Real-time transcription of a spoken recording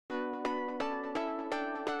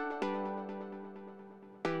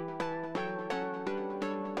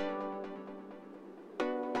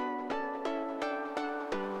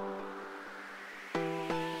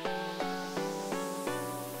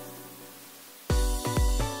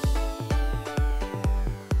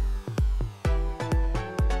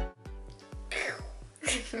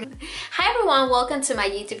everyone, welcome to my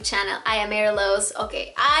YouTube channel. I am Lowe's.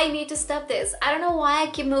 Okay, I need to stop this. I don't know why I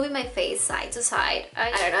keep moving my face side to side.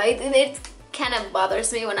 I don't know, it kind of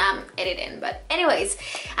bothers me when I'm editing, but anyways,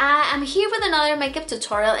 I'm here with another makeup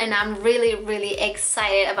tutorial and I'm really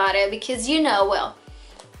excited about it because you know, well,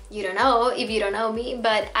 you don't know if you don't know me,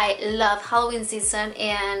 but I love Halloween season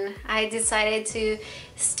and I decided to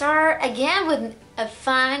start again with a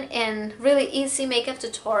fun and really easy makeup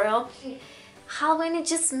tutorial. Halloween, it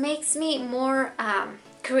just makes me more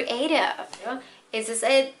creative. It's just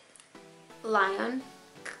a lion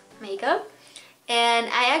makeup, and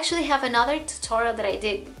I actually have another tutorial that I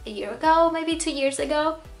did a year ago, maybe 2 years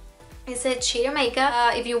ago. It's a Cheetah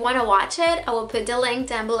makeup. If you want to watch it, I will put the link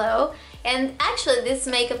down below. And actually this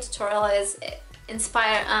makeup tutorial is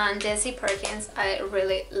inspired on Desi Perkins. I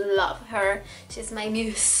really love her. She's my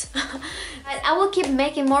muse. I will keep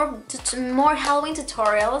making more Halloween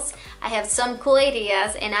tutorials. I have some cool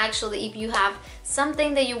ideas, and actually if you have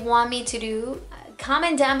something that you want me to do,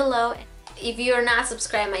 comment down below. If you're not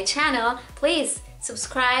subscribed to my channel, please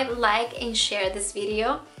subscribe, like, and share this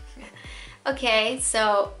video. Okay,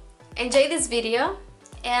 so enjoy this video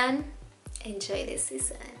and enjoy this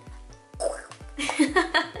season.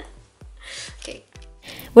 Okay.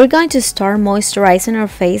 We're going to start moisturizing our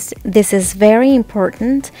face. This is very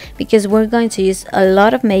important because we're going to use a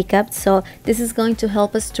lot of makeup, so this is going to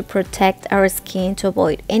help us to protect our skin to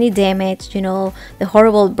avoid any damage, you know, the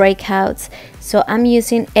horrible breakouts. So I'm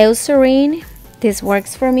using Eucerin. This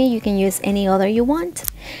works for me. You can use any other you want.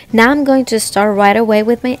 Now I'm going to start right away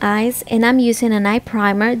with my eyes, and I'm using an eye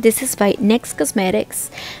primer. This is by NYX Cosmetics,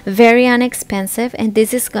 very inexpensive, and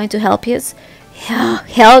this is going to help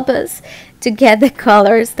us to get the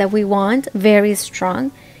colors that we want, very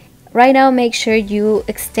strong. Right now, make sure you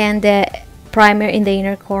extend the primer in the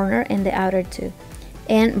inner corner and the outer too,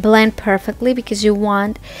 and blend perfectly because you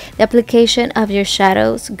want the application of your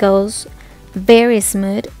shadows goes very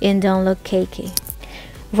smooth and don't look cakey.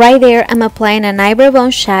 Right there, I'm applying an eyebrow bone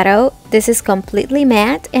shadow. This is completely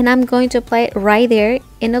matte, and I'm going to apply it right there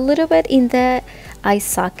and a little bit in the eye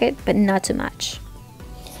socket, but not too much.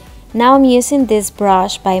 Now I'm using this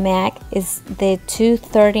brush by MAC, it's the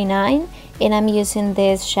 239, and I'm using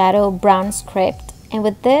this shadow brown script, and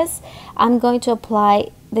with this I'm going to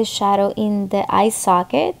apply the shadow in the eye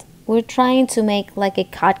socket. We're trying to make like a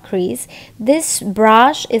cut crease. This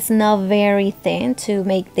brush is not very thin to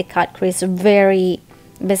make the cut crease very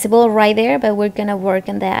visible right there, but we're gonna work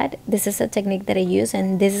on that. This is a technique that I use,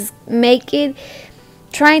 and this is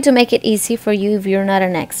trying to make it easy for you if you're not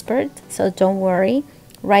an expert, so don't worry.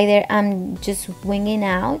 Right there, I'm just winging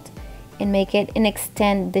out and make it and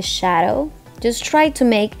extend the shadow. Just try to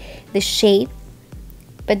make the shape,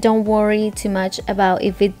 but don't worry too much about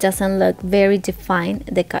if it doesn't look very defined,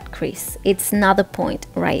 the cut crease. It's not the point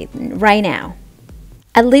right now,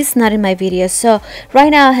 at least not in my video. So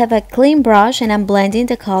right now I have a clean brush and I'm blending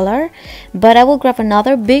the color, but I will grab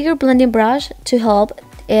another bigger blending brush to help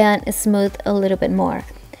and smooth a little bit more.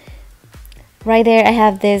 Right there, I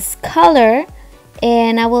have this color,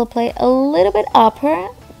 and I will apply a little bit upper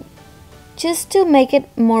just to make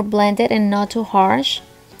it more blended and not too harsh.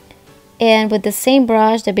 And with the same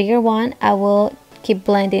brush, the bigger one, I will keep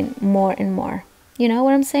blending more and more. You know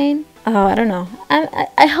what I'm saying? Oh, I don't know.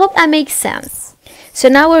 I hope that makes sense. So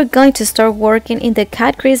now we're going to start working in the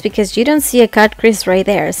cut crease because you don't see a cut crease right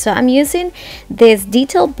there. So I'm using this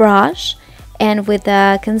detail brush, and with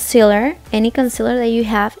a concealer, any concealer that you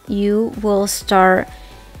have, you will start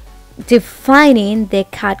defining the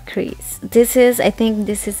cut crease. I think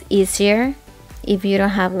this is easier if you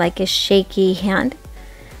don't have like a shaky hand.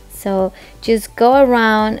 So just go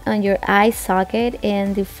around on your eye socket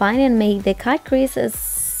and define and make the cut crease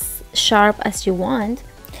as sharp as you want.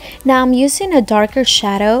 Now I'm using a darker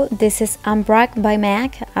shadow. This is Umbrac by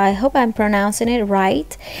MAC. I hope I'm pronouncing it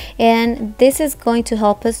right, and this is going to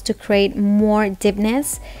help us to create more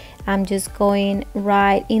deepness. I'm just going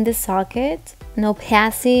right in the socket, no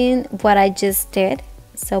passing what I just did,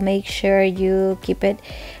 so make sure you keep it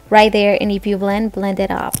right there, and if you blend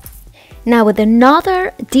it up. Now with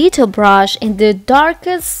another detail brush in the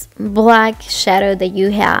darkest black shadow that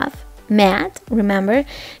you have, matte, remember,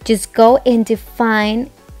 just go and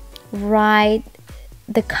define right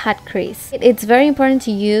the cut crease. It's very important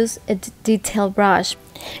to use a detail brush.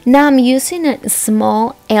 Now I'm using a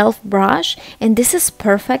small e.l.f. brush, and this is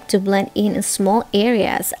perfect to blend in small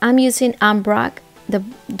areas. I'm using Umbrac, the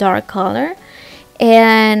dark color,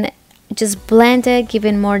 and just blend it,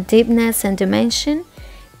 giving more deepness and dimension,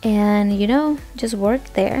 and you know, just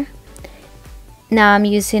work there. Now I'm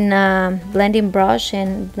using a blending brush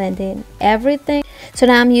and blending everything. So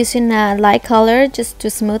now I'm using a light color just to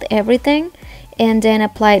smooth everything. and then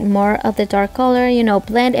apply more of the dark color. You know,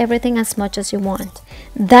 blend everything as much as you want.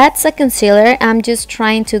 That's a concealer. I'm just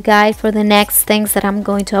trying to guide for the next things that I'm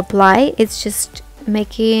going to apply. It's just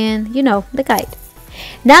making, you know, the guide.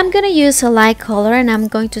 Now I'm going to use a light color and I'm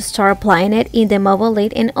going to start applying it in the mobile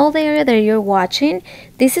lid in all the area that you're watching.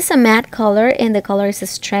 This is a matte color and the color is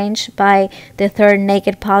Strange by the Third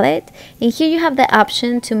Naked palette. And here you have the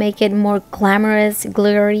option to make it more glamorous,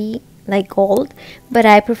 glittery, like gold. But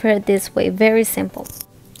I prefer it this way, very simple.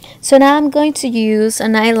 So now I'm going to use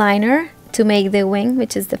an eyeliner to make the wing,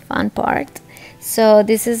 which is the fun part. So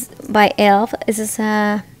this is by e.l.f. This is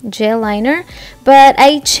a gel liner, but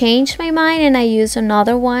I changed my mind and I used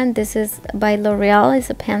another one. This is by L'Oreal. It's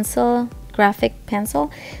a pencil, graphic pencil.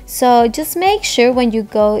 So just make sure when you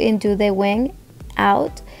go and do the wing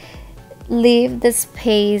out, leave the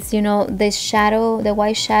space, you know, the shadow, the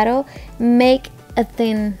white shadow, make a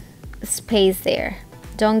thin space there.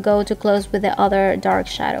 Don't go too close with the other dark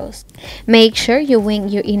shadows. Make sure you wing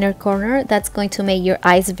your inner corner. That's going to make your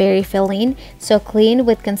eyes very fill in. So clean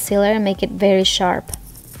with concealer and make it very sharp.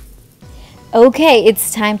 Okay,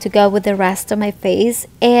 it's time to go with the rest of my face.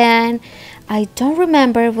 And I don't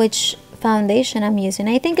remember which foundation I'm using.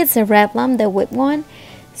 I think it's a Revlon, the whip one.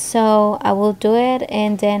 So I will do it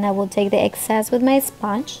and then I will take the excess with my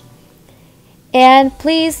sponge. And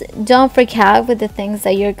please don't freak out with the things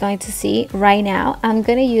that you're going to see right now. I'm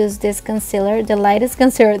going to use this concealer. The lightest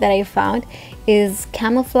concealer that I found is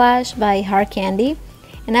Camouflage by Hard Candy.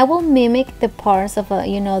 And I will mimic the parts of a,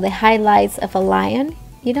 you know, the highlights of a lion.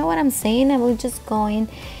 You know what I'm saying? I will just go in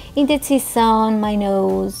the T-zone, my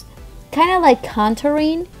nose. Kind of like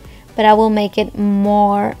contouring, but I will make it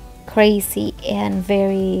more crazy and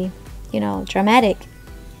very, you know, dramatic.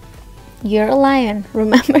 You're a lion,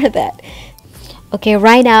 remember that. Okay,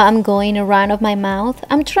 right now I'm going around of my mouth.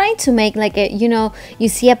 I'm trying to make like a, you know, you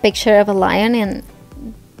see a picture of a lion and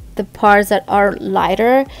the parts that are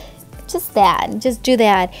lighter, just do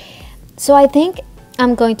that. So I think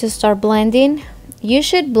I'm going to start blending. You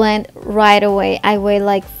should blend right away. I wait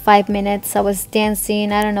like 5 minutes. I was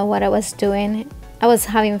dancing. I don't know what I was doing. I was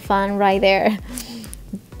having fun right there.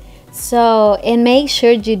 So, and make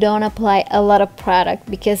sure you don't apply a lot of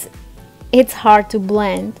product because it's hard to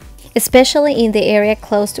blend, especially in the area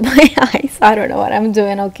close to my eyes. I don't know what I'm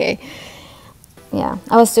doing. Okay, yeah,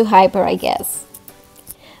 I was too hyper, I guess.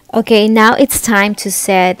 Okay, now it's time to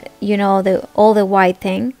set, you know, all the white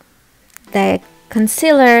thing, the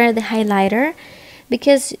concealer, the highlighter,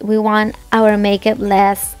 because we want our makeup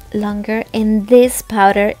last longer. And this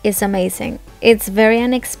powder is amazing. It's very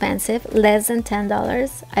inexpensive, less than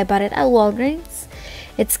 $10. I bought it at Walgreens.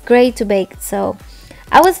 It's great to bake. So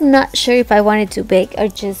I was not sure if I wanted to bake or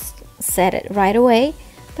just set it right away,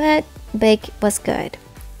 but bake was good.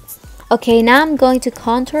 Okay, now I'm going to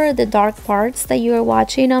contour the dark parts that you are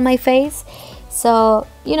watching on my face. So,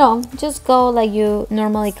 you know, just go like you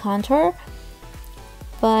normally contour,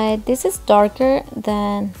 but this is darker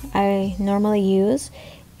than I normally use.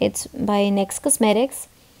 It's by NYX Cosmetics.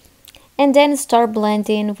 And then start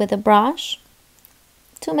blending with a brush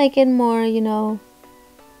to make it more, you know,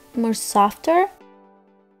 more softer.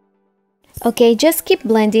 Okay, just keep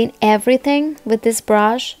blending everything with this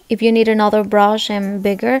brush. If you need another brush and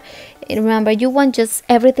bigger, remember you want just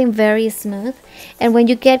everything very smooth. And when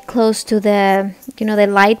you get close to the, you know, the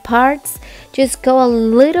light parts, just go a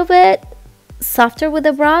little bit softer with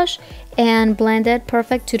the brush and blend it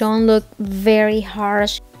perfect to don't look very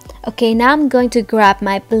harsh. Okay, now I'm going to grab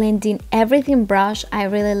my blending everything brush. I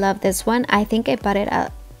really love this one. I think I bought it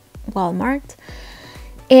at Walmart.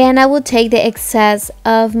 And I will take the excess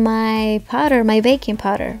of my powder, my baking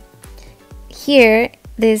powder. Here,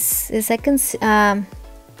 this is a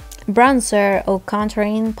bronzer or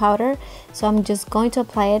contouring powder. So I'm just going to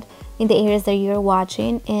apply it in the areas that you're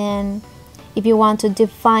watching. And if you want to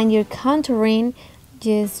define your contouring,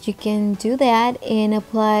 you can do that and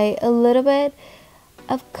apply a little bit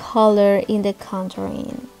of color in the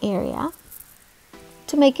contouring area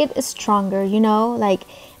to make it stronger, you know, like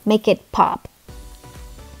make it pop.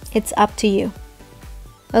 It's up to you.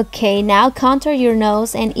 Okay, now contour your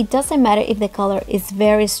nose, and it doesn't matter if the color is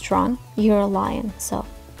very strong, you're a lion, so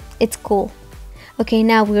it's cool. Okay,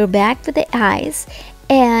 now we're back with the eyes,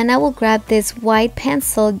 and I will grab this white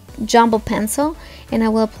pencil, jumbo pencil, and I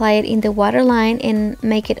will apply it in the waterline and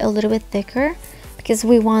make it a little bit thicker because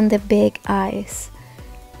we want the big eyes.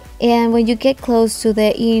 And when you get close to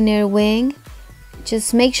the inner wing,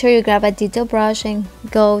 just make sure you grab a detail brush and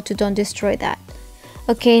go to don't destroy that.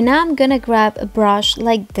 Okay, now I'm gonna grab a brush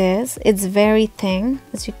like this. It's very thin,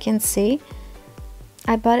 as you can see.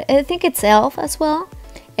 I think it's e.l.f. as well.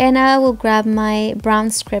 And I will grab my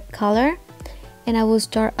brown script color and I will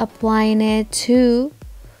start applying it to,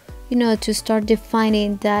 you know, to start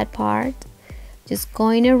defining that part. Just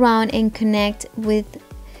going around and connect with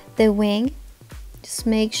the wing. Just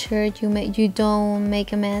make sure you don't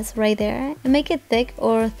make a mess right there, and make it thick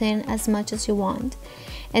or thin as much as you want.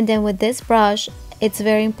 And then with this brush, it's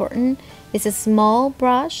very important, it's a small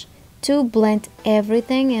brush, to blend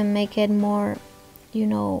everything and make it more, you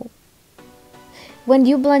know, when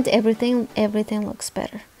you blend everything looks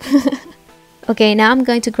better. Okay, now I'm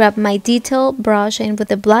going to grab my detail brush, and with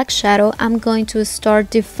the black shadow I'm going to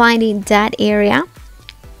start defining that area,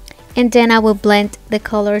 and then I will blend the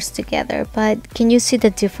colors together. But can you see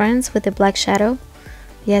the difference with the black shadow?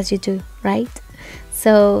 Yes, you do, right?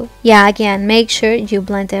 So yeah, again, make sure you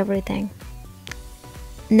blend everything.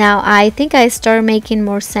 Now I think I start making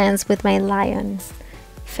more sense with my lion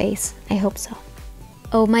face. I hope so.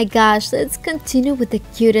 Oh my gosh, let's continue with the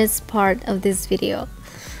cutest part of this video,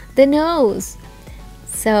 the nose.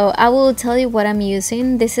 So I will tell you what I'm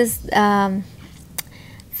using. This is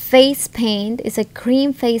face paint. It's a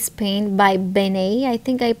cream face paint by Benet. I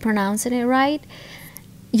think I pronounced it right.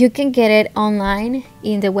 You can get it online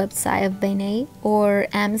in the website of Benet or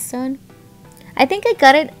Amazon. I think I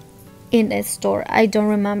got it in a store, I don't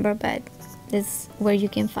remember, but this is where you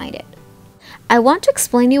can find it. I want to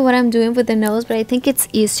explain you what I'm doing with the nose, but I think it's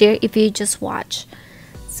easier if you just watch.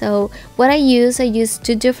 So what I use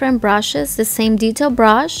two different brushes, the same detail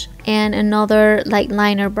brush and another like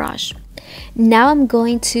liner brush. Now I'm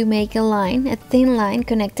going to make a line, a thin line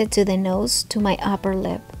connected to the nose, to my upper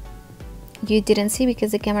lip. You didn't see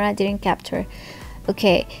because the camera didn't capture.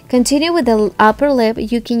 Okay, continue with the upper lip.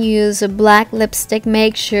 You can use a black lipstick.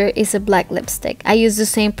 Make sure it's a black lipstick. I use the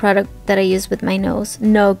same product that I use with my nose.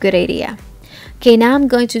 No good idea. Okay, now I'm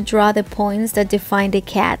going to draw the points that define the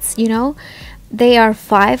cats. You know, they are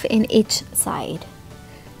 5 in each side.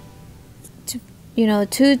 You know,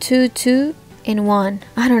 2, 2, 2, and 1.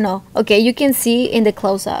 I don't know. Okay, you can see in the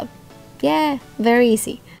close-up. Yeah, very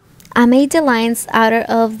easy. I made the lines out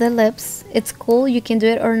of the lips. It's cool. You can do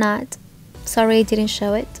it or not. Sorry I didn't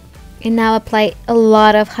show it. And now apply a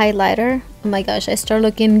lot of highlighter. Oh my gosh, I start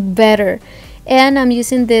looking better. And I'm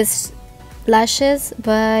using this lashes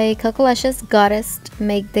by Coco Lashes Goddess to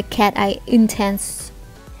make the cat eye intense.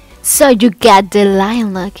 So you got the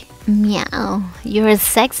lion look. Meow, you're a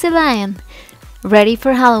sexy lion. Ready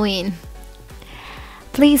for Halloween.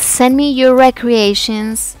 Please send me your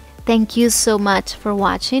recreations. Thank you so much for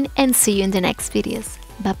watching, and see you in the next videos.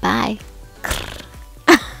 Bye bye.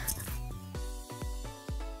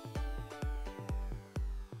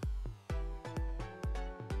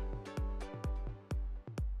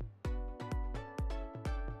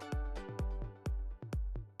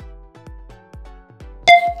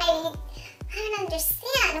 I don't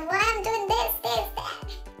understand why I'm doing this, that.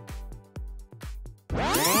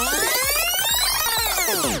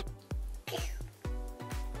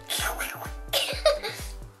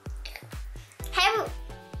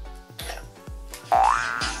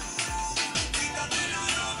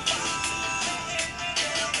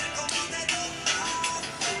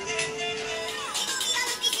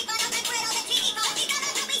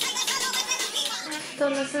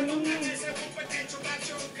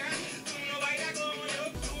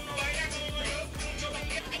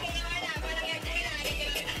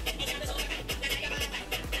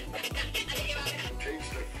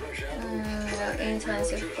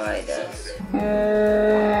 Intensify this. No,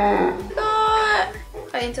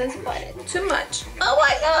 I intensified it too much. Oh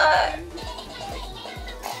my god.